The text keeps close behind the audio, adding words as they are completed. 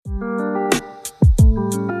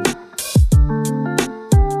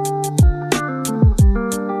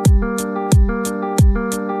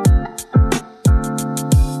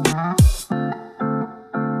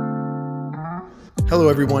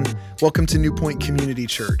everyone. Welcome to New Point Community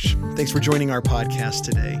Church. Thanks for joining our podcast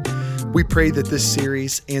today. We pray that this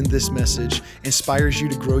series and this message inspires you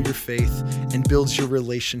to grow your faith and builds your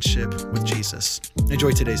relationship with Jesus.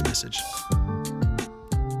 Enjoy today's message.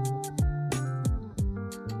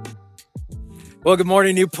 Well, good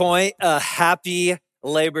morning, New Point. Happy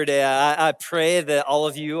Labor Day. I pray that all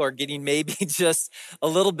of you are getting maybe just a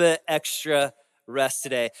little bit extra rest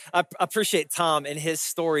today. I appreciate Tom and his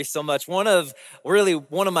story so much. One of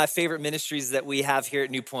my favorite ministries that we have here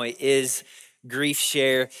at New Point is Grief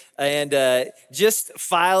Share, and just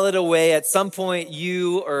file it away. At some point,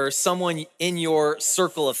 you or someone in your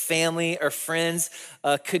circle of family or friends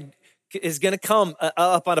is going to come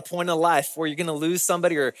up on a point in life where you're going to lose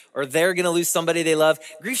somebody or they're going to lose somebody they love.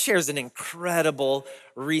 Grief Share is an incredible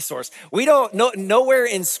resource. We don't know, nowhere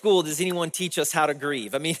in school does anyone teach us how to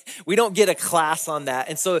grieve. I mean, we don't get a class on that.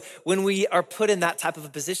 And so when we are put in that type of a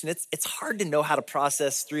position, it's hard to know how to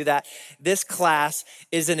process through that. This class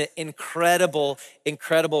is an incredible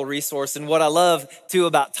resource. And what I love too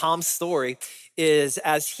about Tom's story is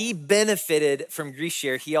as he benefited from Grief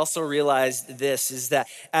Share, he also realized this, is that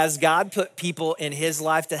as God put people in his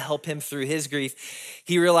life to help him through his grief,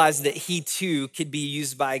 he realized that he too could be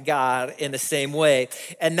used by God in the same way.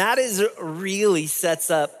 And that is really sets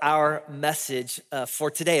up our message for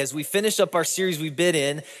today. As we finish up our series we've been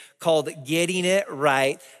in called Getting It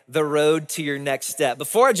Right, the Road to Your Next Step.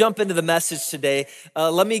 Before I jump into the message today,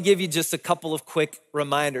 let me give you just a couple of quick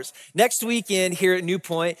reminders. Next weekend here at New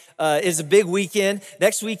Point is a big weekend.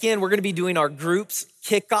 Next weekend, we're going to be doing our groups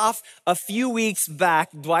kickoff. A few weeks back,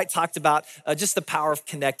 Dwight talked about just the power of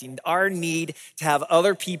connecting, our need to have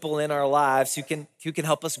other people in our lives who can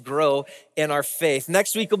help us grow in our faith.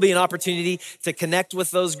 Next week will be an opportunity to connect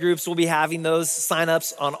with those groups. We'll be having those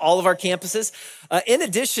signups on all of our campuses. In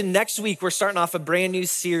addition, next week, we're starting off a brand new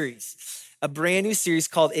series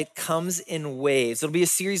called It Comes in Waves. It'll be a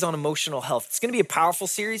series on emotional health. It's going to be a powerful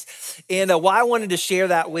series. And why I wanted to share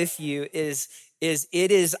that with you is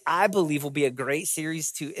I believe will be a great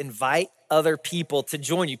series to invite other people to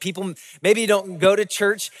join you. People maybe don't go to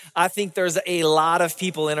church. I think there's a lot of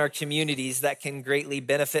people in our communities that can greatly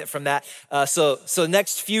benefit from that. So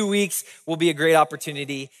next few weeks will be a great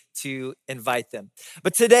opportunity to invite them.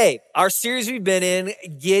 But today, our series we've been in,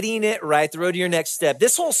 Getting It Right, the Road to Your Next Step.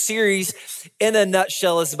 This whole series in a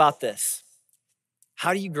nutshell is about this.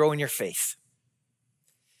 How do you grow in your faith?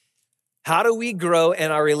 How do we grow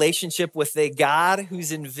in our relationship with a God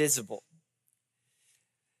who's invisible?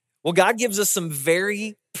 Well, God gives us some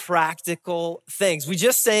very practical things. We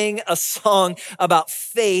just sang a song about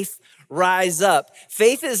faith, rise up.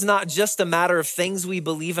 Faith is not just a matter of things we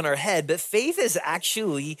believe in our head, but faith is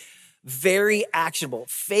actually very actionable.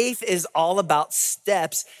 Faith is all about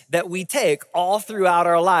steps that we take all throughout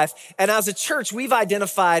our life. And as a church, we've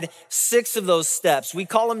identified 6 of those steps. We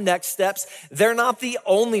call them next steps. They're not the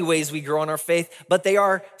only ways we grow in our faith, but they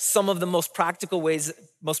are some of the most practical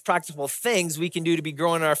things we can do to be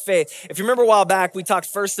growing in our faith. If you remember a while back, we talked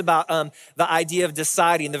first about the idea of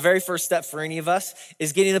deciding. The very first step for any of us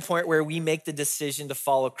is getting to the point where we make the decision to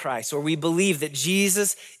follow Christ, where we believe that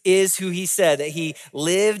Jesus is who he said, that he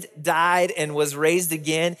lived, died, and was raised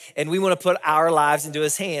again, and we want to put our lives into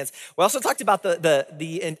his hands. We also talked about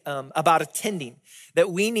about attending, that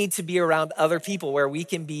we need to be around other people where we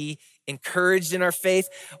can be encouraged in our faith.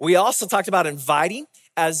 We also talked about inviting.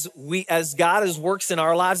 As God works in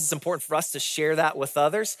our lives, it's important for us to share that with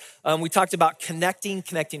others. We talked about connecting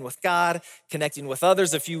with God, connecting with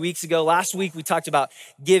others a few weeks ago. Last week, we talked about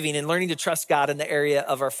giving and learning to trust God in the area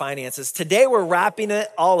of our finances. Today, we're wrapping it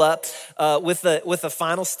all up with a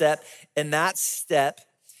final step, and that step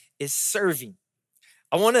is serving.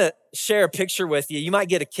 I want to share a picture with you. You might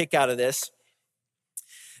get a kick out of this.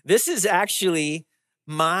 This is actually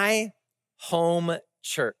my home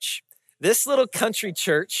church. This little country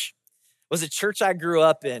church was a church I grew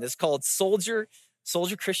up in. It's called Soldier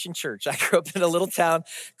Christian Church. I grew up in a little town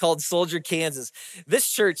called Soldier, Kansas. This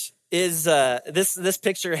church is, this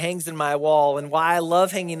picture hangs in my wall. And why I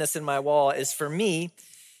love hanging this in my wall is, for me,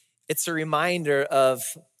 it's a reminder of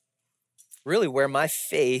really where my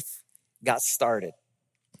faith got started.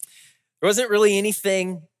 There wasn't really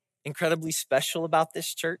anything incredibly special about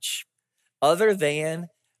this church other than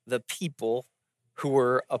the people who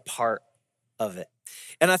were a part of it.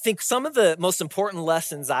 And I think some of the most important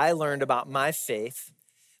lessons I learned about my faith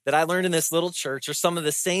that I learned in this little church are some of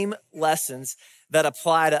the same lessons that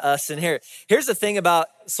apply to us in here. Here's the thing about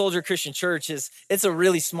Soldier Christian Church is it's a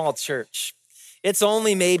really small church. It's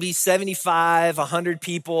only maybe 75, 100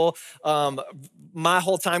 people. My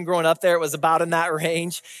whole time growing up there, it was about in that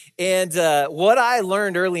range. And what I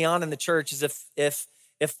learned early on in the church is if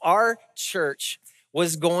if our church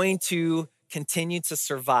was going to continue to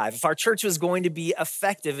survive, if our church was going to be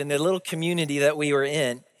effective in the little community that we were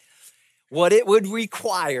in, what it would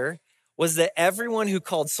require was that everyone who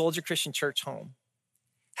called Soldier Christian Church home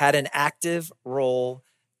had an active role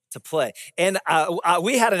to play. And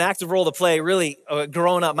we had an active role to play really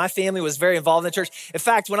growing up. My family was very involved in the church. In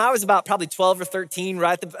fact, when I was about probably 12 or 13,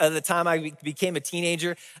 right at the time I became a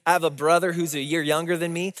teenager, I have a brother who's a year younger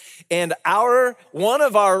than me. And one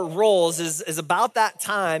of our roles is about that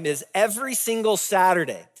time is every single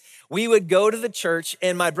Saturday, we would go to the church,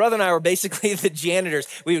 and my brother and I were basically the janitors.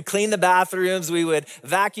 We would clean the bathrooms, we would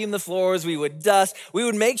vacuum the floors, we would dust. We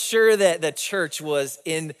would make sure that the church was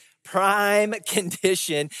in prime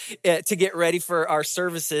condition to get ready for our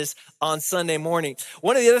services on Sunday morning.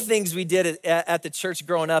 One of the other things we did at the church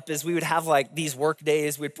growing up is we would have like these work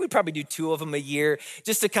days. We'd probably do 2 of them a year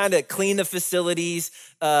just to kind of clean the facilities,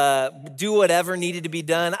 do whatever needed to be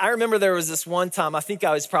done. I remember there was this one time, I think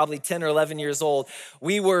I was probably 10 or 11 years old.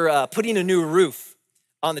 We were putting a new roof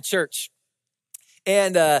on the church.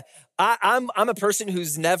 And I'm a person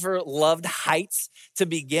who's never loved heights to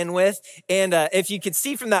begin with. And if you can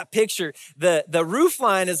see from that picture, the roof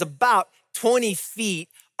line is about 20 feet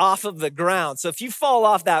off of the ground. So if you fall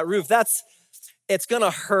off that roof, it's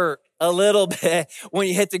gonna hurt a little bit when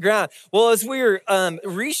you hit the ground. Well, as we were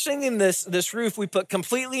reshinging this roof, we put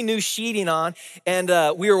completely new sheeting on, and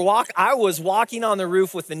I was walking on the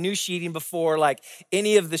roof with the new sheeting before like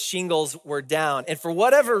any of the shingles were down. And for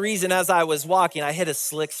whatever reason, as I was walking, I hit a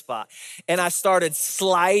slick spot, and I started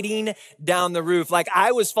sliding down the roof. Like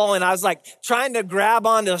I was falling. I was like trying to grab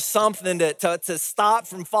onto something to stop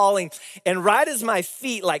from falling. And right as my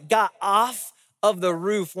feet like got off of the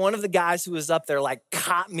roof, one of the guys who was up there like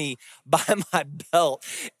caught me by my belt,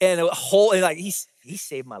 and he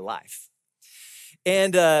saved my life.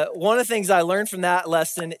 And one of the things I learned from that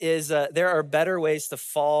lesson is there are better ways to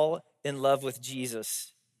fall in love with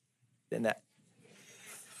Jesus than that.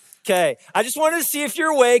 Okay, I just wanted to see if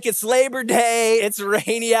you're awake. It's Labor Day. It's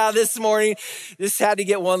rainy out this morning. Just had to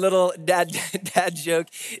get one little dad joke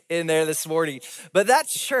in there this morning. But that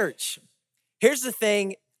church, here's the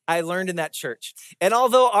thing I learned in that church. And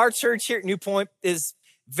although our church here at New Point is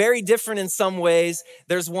very different in some ways,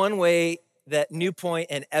 there's one way that New Point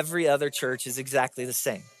and every other church is exactly the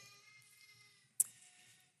same.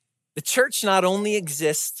 The church not only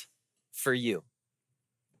exists for you.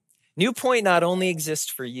 New Point not only exists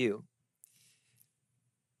for you,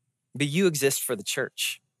 but you exist for the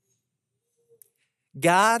church.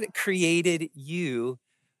 God created you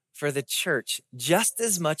for the church just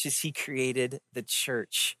as much as he created the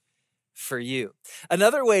church for you.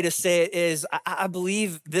 Another way to say it is, I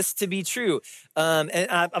believe this to be true. And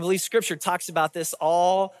I believe scripture talks about this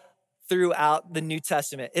all throughout the New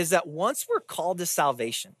Testament, is that once we're called to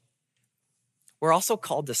salvation, we're also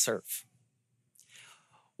called to serve.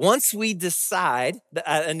 Once we decide,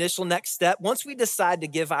 the initial next step, once we decide to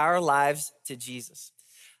give our lives to Jesus,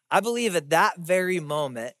 I believe at that very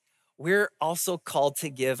moment, we're also called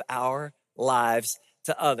to give our lives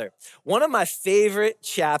to others. One of my favorite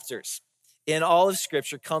chapters in all of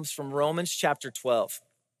Scripture comes from Romans chapter 12.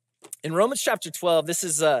 In Romans chapter 12, this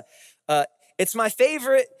is it's my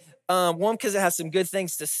favorite one because it has some good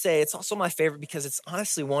things to say. It's also my favorite because it's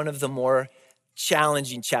honestly one of the more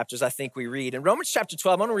challenging chapters I think we read. In Romans chapter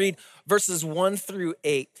 12, I'm going to read verses 1 through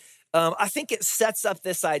 8. I think it sets up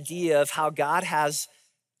this idea of how God has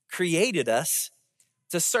created us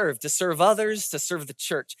to serve others, to serve the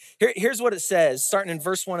church. Here's what it says, starting in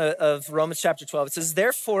verse 1 of Romans chapter 12. It says,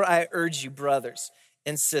 "Therefore I urge you, brothers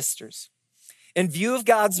and sisters, in view of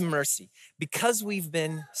God's mercy, because we've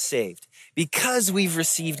been saved, because we've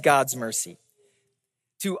received God's mercy,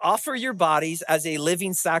 to offer your bodies as a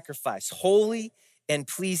living sacrifice, holy and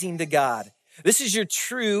pleasing to God. This is your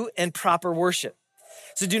true and proper worship.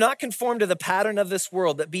 So do not conform to the pattern of this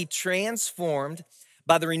world, but be transformed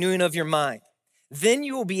by the renewing of your mind. Then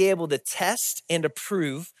you will be able to test and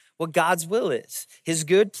approve what God's will is, his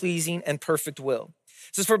good, pleasing, and perfect will.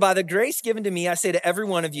 It says, for by the grace given to me, I say to every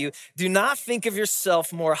one of you, do not think of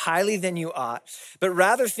yourself more highly than you ought, but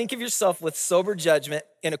rather think of yourself with sober judgment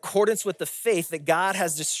in accordance with the faith that God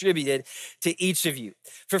has distributed to each of you.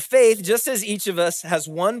 For faith, just as each of us has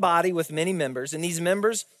one body with many members, and these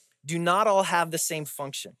members do not all have the same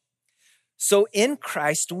function. So in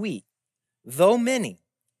Christ we, though many,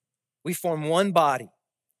 we form one body,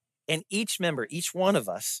 and each member, each one of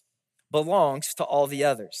us, belongs to all the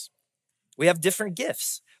others. We have different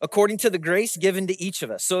gifts according to the grace given to each of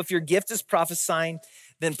us. So if your gift is prophesying,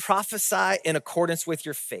 then prophesy in accordance with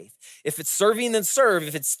your faith. If it's serving, then serve.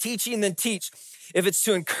 If it's teaching, then teach. If it's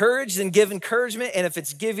to encourage, then give encouragement. And if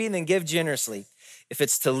it's giving, then give generously. If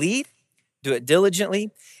it's to lead, do it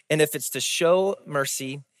diligently. And if it's to show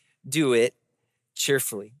mercy, do it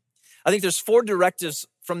cheerfully. I think there's 4 directives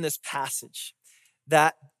from this passage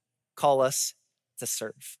that call us to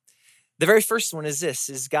serve. The very first one is this,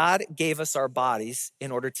 is God gave us our bodies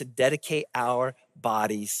in order to dedicate our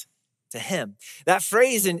bodies to him. That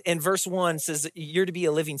phrase in verse 1 says that you're to be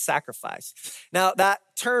a living sacrifice. Now, that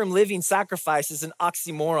term living sacrifice is an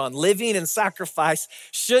oxymoron. Living and sacrifice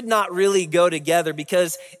should not really go together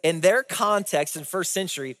because in their context in first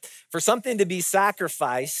century, for something to be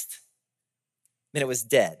sacrificed, meant it was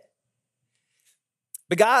dead.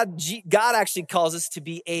 But God actually calls us to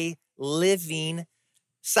be a living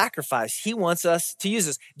sacrifice. He wants us to use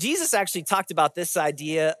this. Jesus actually talked about this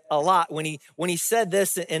idea a lot when he said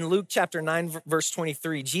this in Luke chapter 9, verse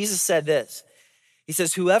 23. Jesus said this. He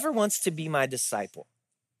says, whoever wants to be my disciple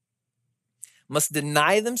must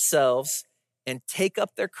deny themselves and take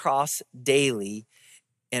up their cross daily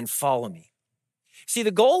and follow me. See,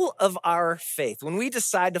 the goal of our faith, when we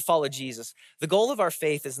decide to follow Jesus, the goal of our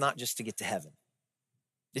faith is not just to get to heaven.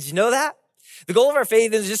 Did you know that? The goal of our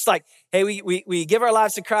faith is just like, hey, we give our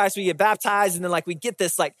lives to Christ, we get baptized, and then like we get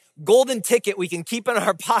this like golden ticket we can keep in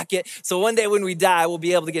our pocket. So one day when we die, we'll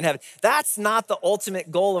be able to get in heaven. That's not the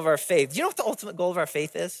ultimate goal of our faith. Do you know what the ultimate goal of our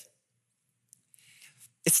faith is?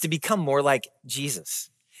 It's to become more like Jesus.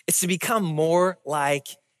 It's to become more like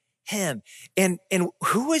him. And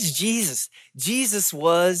who was Jesus? Jesus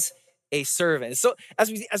was a servant. So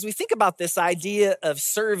as we think about this idea of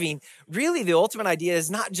serving, really the ultimate idea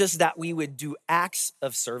is not just that we would do acts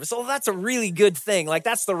of service. Oh, that's a really good thing. Like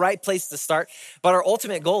that's the right place to start. But our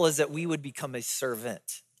ultimate goal is that we would become a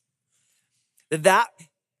servant. That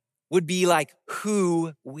would be like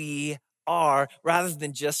who we are rather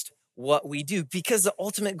than just what we do, because the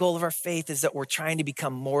ultimate goal of our faith is that we're trying to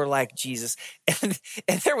become more like Jesus. And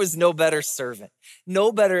there was no better servant,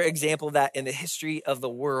 no better example of that in the history of the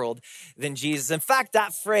world than Jesus. In fact,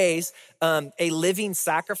 that phrase, a living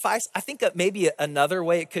sacrifice, I think that maybe another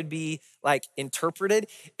way it could be like interpreted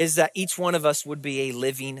is that each one of us would be a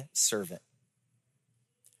living servant.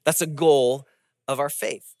 That's a goal of our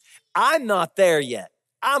faith. I'm not there yet.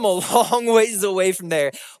 I'm a long ways away from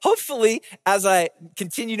there. Hopefully, as I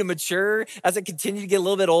continue to mature, as I continue to get a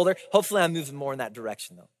little bit older, hopefully I'm moving more in that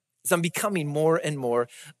direction though. So I'm becoming more and more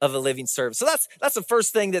of a living servant. So that's the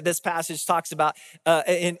first thing that this passage talks about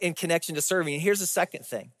in connection to serving. And here's the second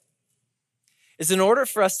thing, is in order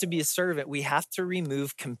for us to be a servant, we have to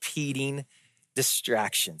remove competing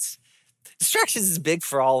distractions. Distractions is big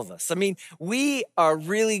for all of us. I mean, we are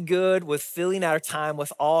really good with filling our time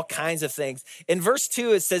with all kinds of things. In verse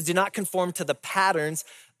 2, it says, do not conform to the patterns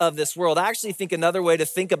of this world. I actually think another way to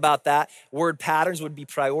think about that word patterns would be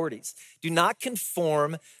priorities. Do not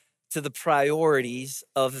conform to the priorities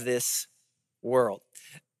of this world.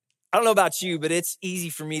 I don't know about you, but it's easy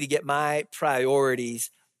for me to get my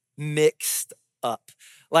priorities mixed up.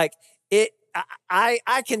 Like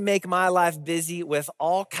I can make my life busy with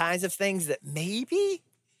all kinds of things that maybe,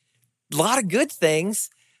 a lot of good things,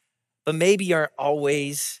 but maybe aren't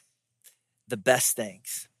always the best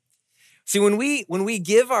things. See, when we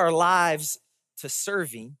give our lives to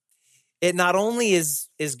serving, it not only is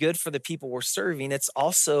good for the people we're serving, it's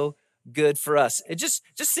also good for us. And just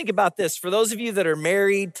think about this. For those of you that are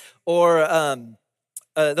married or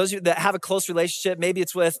those of you that have a close relationship, maybe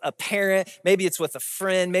it's with a parent, maybe it's with a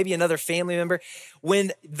friend, maybe another family member.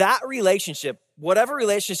 When that relationship, whatever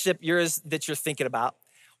relationship that you're thinking about,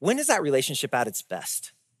 when is that relationship at its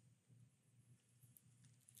best?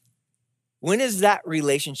 When is that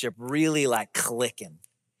relationship really like clicking?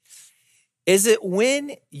 Is it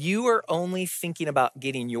when you are only thinking about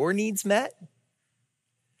getting your needs met?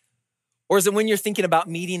 Or is it when you're thinking about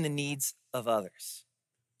meeting the needs of others?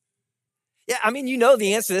 Yeah, I mean, you know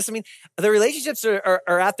the answer to this. I mean, the relationships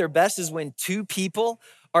are at their best is when two people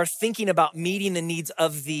are thinking about meeting the needs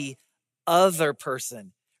of the other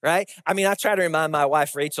person, right? I mean, I try to remind my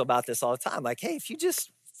wife, Rachel, about this all the time. Like, hey, if you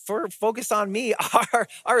just focus on me,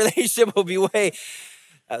 our relationship will be way...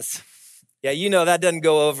 Yeah, you know, that doesn't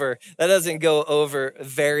go over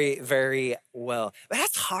very, very well. But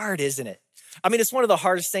that's hard, isn't it? I mean, it's one of the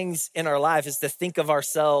hardest things in our life is to think of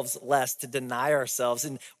ourselves less, to deny ourselves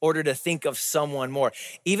in order to think of someone more.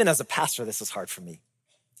 Even as a pastor, this is hard for me.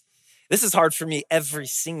 This is hard for me every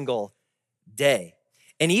single day.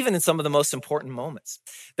 And even in some of the most important moments.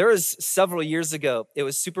 There was several years ago, it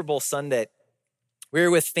was Super Bowl Sunday. We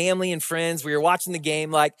were with family and friends. We were watching the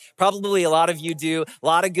game like probably a lot of you do. A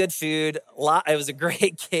lot of good food. It was a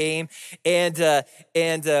great game. We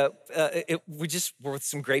just were with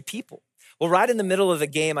some great people. Well, right in the middle of the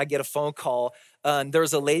game, I get a phone call. There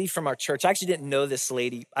was a lady from our church. I actually didn't know this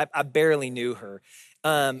lady. I barely knew her.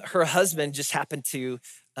 Her husband just happened to,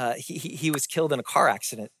 he was killed in a car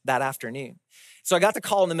accident that afternoon. So I got the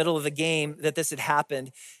call in the middle of the game that this had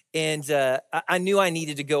happened. And I knew I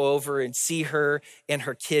needed to go over and see her and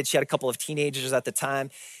her kids. She had a couple of teenagers at the time.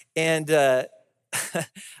 And I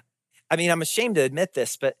mean, I'm ashamed to admit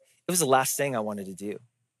this, but it was the last thing I wanted to do.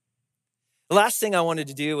 The last thing I wanted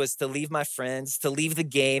to do was to leave my friends, to leave the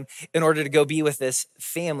game in order to go be with this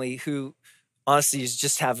family who honestly is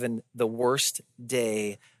just having the worst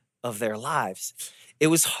day of their lives. It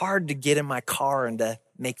was hard to get in my car and to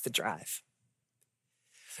make the drive.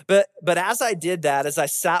 But as I did that, as I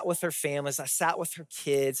sat with her family, as I sat with her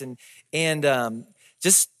kids and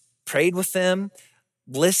just prayed with them,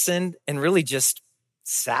 listened, and really just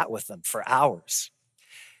sat with them for hours.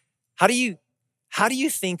 How do you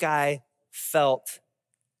think I felt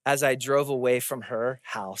as I drove away from her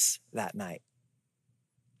house that night?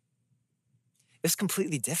 It was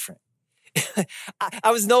completely different.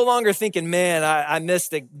 I was no longer thinking, man, I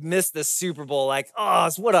missed the Super Bowl. Like, oh,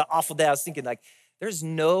 what an awful day. I was thinking like, there's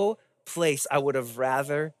no place I would have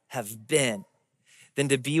rather have been than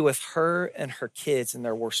to be with her and her kids in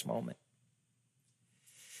their worst moment.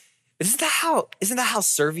 Isn't that how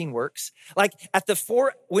serving works? Like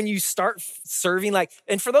when you start serving, like,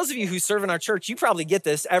 and for those of you who serve in our church, you probably get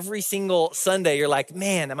this every single Sunday. You're like,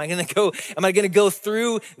 man, am I going to go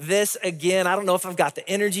through this again? I don't know if I've got the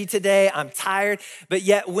energy today. I'm tired. But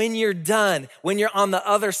yet when you're done, when you're on the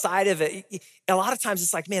other side of it, a lot of times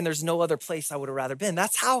it's like, man, there's no other place I would have rather been.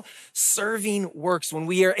 That's how serving works. When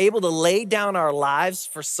we are able to lay down our lives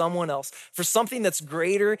for someone else, for something that's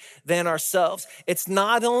greater than ourselves, it's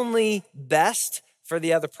not only best for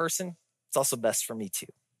the other person, it's also best for me too.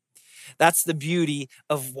 That's the beauty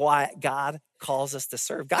of why God calls us to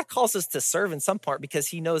serve. God calls us to serve in some part because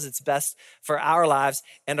he knows it's best for our lives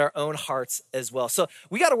and our own hearts as well. So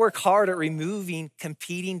we got to work hard at removing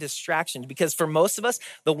competing distractions because for most of us,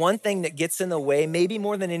 the one thing that gets in the way, maybe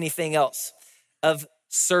more than anything else, of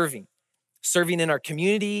serving in our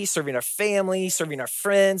community, serving our family, serving our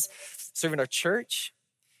friends, serving our church,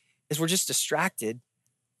 is we're just distracted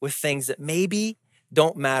with things that maybe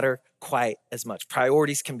don't matter quite as much.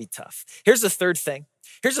 Priorities can be tough. Here's the third thing.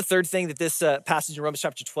 That this passage in Romans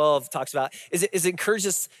chapter 12 talks about is it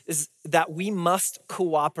encourages is that we must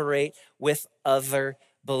cooperate with other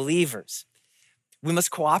believers. We must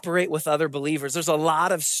cooperate with other believers. There's a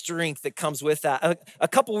lot of strength that comes with that. A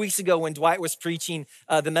couple weeks ago when Dwight was preaching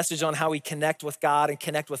the message on how we connect with God and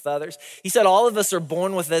connect with others, he said all of us are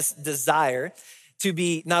born with this desire to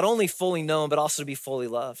be not only fully known, but also to be fully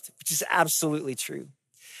loved, which is absolutely true.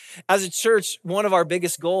 As a church, one of our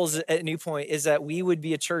biggest goals at New Point is that we would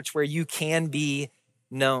be a church where you can be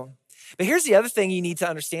known. But here's the other thing you need to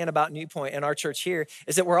understand about New Point and our church here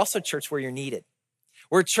is that we're also a church where you're needed.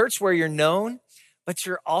 We're a church where you're known, but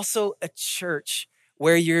you're also a church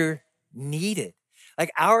where you're needed.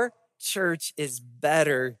 Like our church is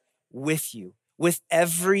better with you, with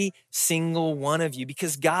every single one of you,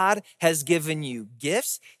 because God has given you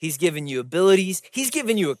gifts. He's given you abilities. He's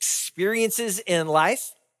given you experiences in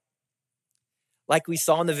life. Like we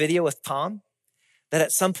saw in the video with Tom, that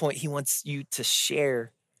at some point he wants you to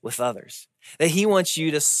share with others, that he wants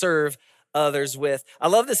you to serve others with. I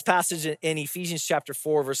love this passage in Ephesians chapter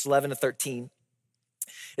 4, verse 11 to 13.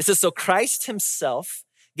 It says, so Christ himself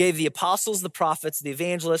gave the apostles, the prophets, the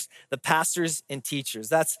evangelists, the pastors, and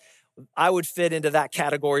teachers. I would fit into that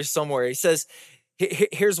category somewhere. He says,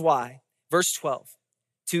 here's why. Verse 12,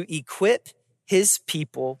 to equip his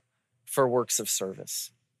people for works of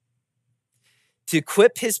service. To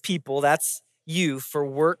equip his people, that's you, for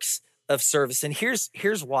works of service. And here's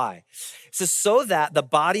why. It says, so that the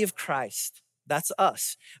body of Christ, that's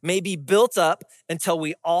us, may be built up until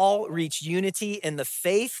we all reach unity in the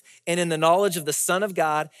faith and in the knowledge of the Son of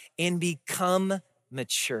God and become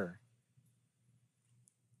mature,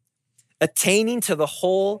 attaining to the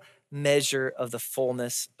whole measure of the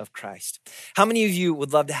fullness of Christ. How many of you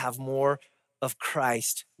would love to have more of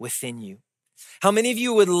Christ within you? How many of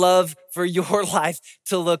you would love for your life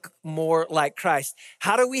to look more like Christ?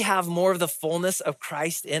 How do we have more of the fullness of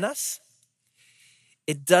Christ in us?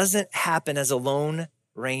 It doesn't happen as a lone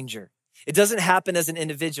ranger. It doesn't happen as an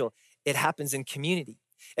individual. It happens in community.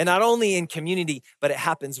 And not only in community, but it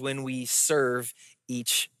happens when we serve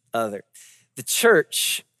each other. The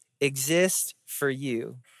church exists for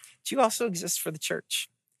you, but you also exist for the church.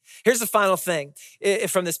 Here's the final thing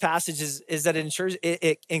from this passage is that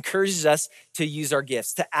it encourages us to use our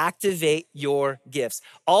gifts, to activate your gifts.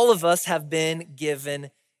 All of us have been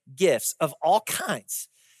given gifts of all kinds.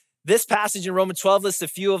 This passage in Romans 12 lists a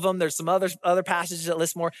few of them. There's some other passages that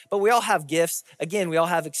list more, but we all have gifts. Again, we all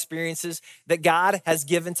have experiences that God has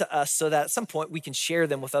given to us so that at some point we can share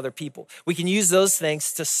them with other people. We can use those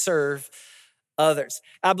things to serve others.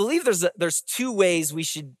 I believe there's two ways we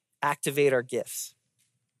should activate our gifts.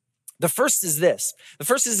 The first is this. The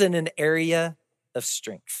first is in an area of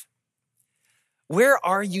strength. Where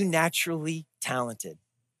are you naturally talented?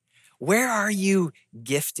 Where are you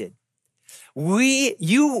gifted?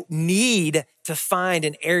 You need to find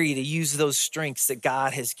an area to use those strengths that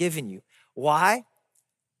God has given you. Why?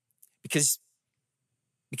 Because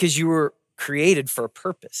you were created for a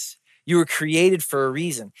purpose. You were created for a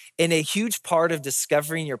reason. And a huge part of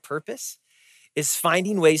discovering your purpose is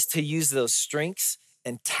finding ways to use those strengths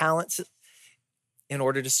and talents in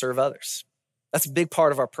order to serve others. That's a big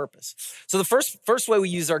part of our purpose. So the first way we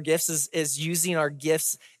use our gifts is using our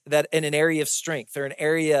gifts that in an area of strength or an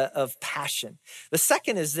area of passion. The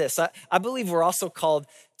second is this. I believe we're also called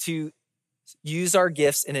to use our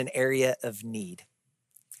gifts in an area of need,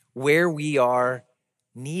 where we are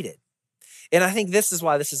needed. And I think this is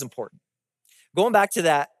why this is important. Going back to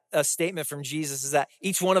that statement from Jesus is that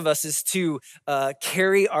each one of us is to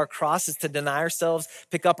carry our crosses, to deny ourselves,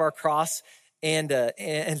 pick up our cross, and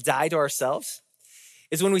die to ourselves,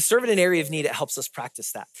 is when we serve in an area of need, it helps us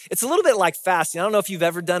practice that. It's a little bit like fasting. I don't know if you've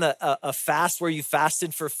ever done a fast where you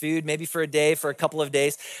fasted for food, maybe for a day, for a couple of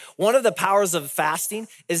days. One of the powers of fasting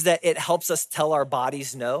is that it helps us tell our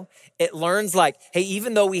bodies no. It learns like, hey,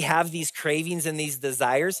 even though we have these cravings and these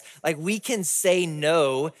desires, like we can say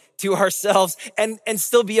no to ourselves and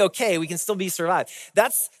still be okay. We can still be survived.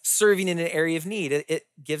 That's serving in an area of need. It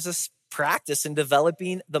gives us practice in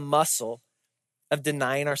developing the muscle of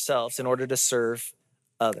denying ourselves in order to serve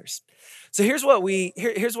others. So here's what we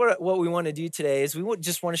want to do today is we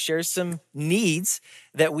just want to share some needs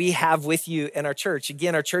that we have with you in our church.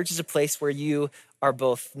 Again, our church is a place where you are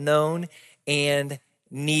both known and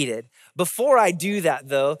needed. Before I do that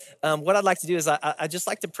though, what I'd like to do is I just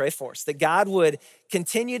like to pray for us, that God would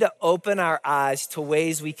continue to open our eyes to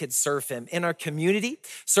ways we could serve him in our community,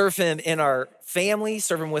 serve him in our family,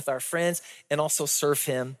 serve him with our friends, and also serve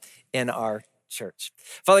him in our church.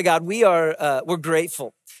 Father God, we're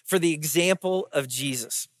grateful for the example of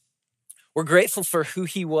Jesus. We're grateful for who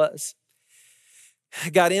he was.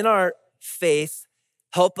 God, in our faith,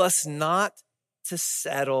 help us not to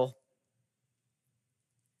settle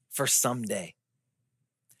for someday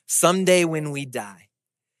when we die.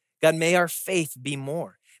 God, may our faith be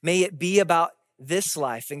more. May it be about this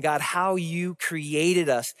life and God, how you created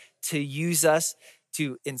us to use us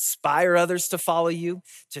to inspire others to follow you,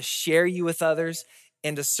 to share you with others,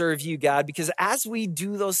 and to serve you, God. Because as we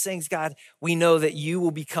do those things, God, we know that you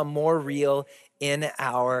will become more real in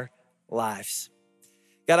our lives.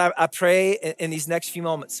 God, I pray in these next few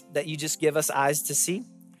moments that you just give us eyes to see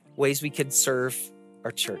ways we could serve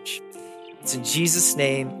our church. It's in Jesus'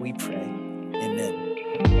 name we pray. Amen.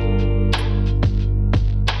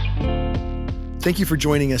 Thank you for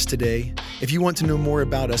joining us today. If you want to know more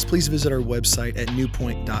about us, please visit our website at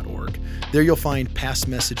newpoint.org. There you'll find past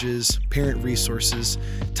messages, parent resources,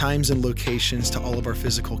 times and locations to all of our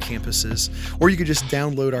physical campuses, or you could just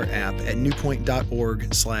download our app at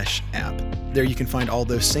newpoint.org/app. There you can find all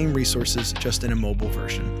those same resources just in a mobile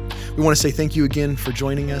version. We want to say thank you again for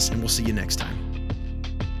joining us, and we'll see you next time.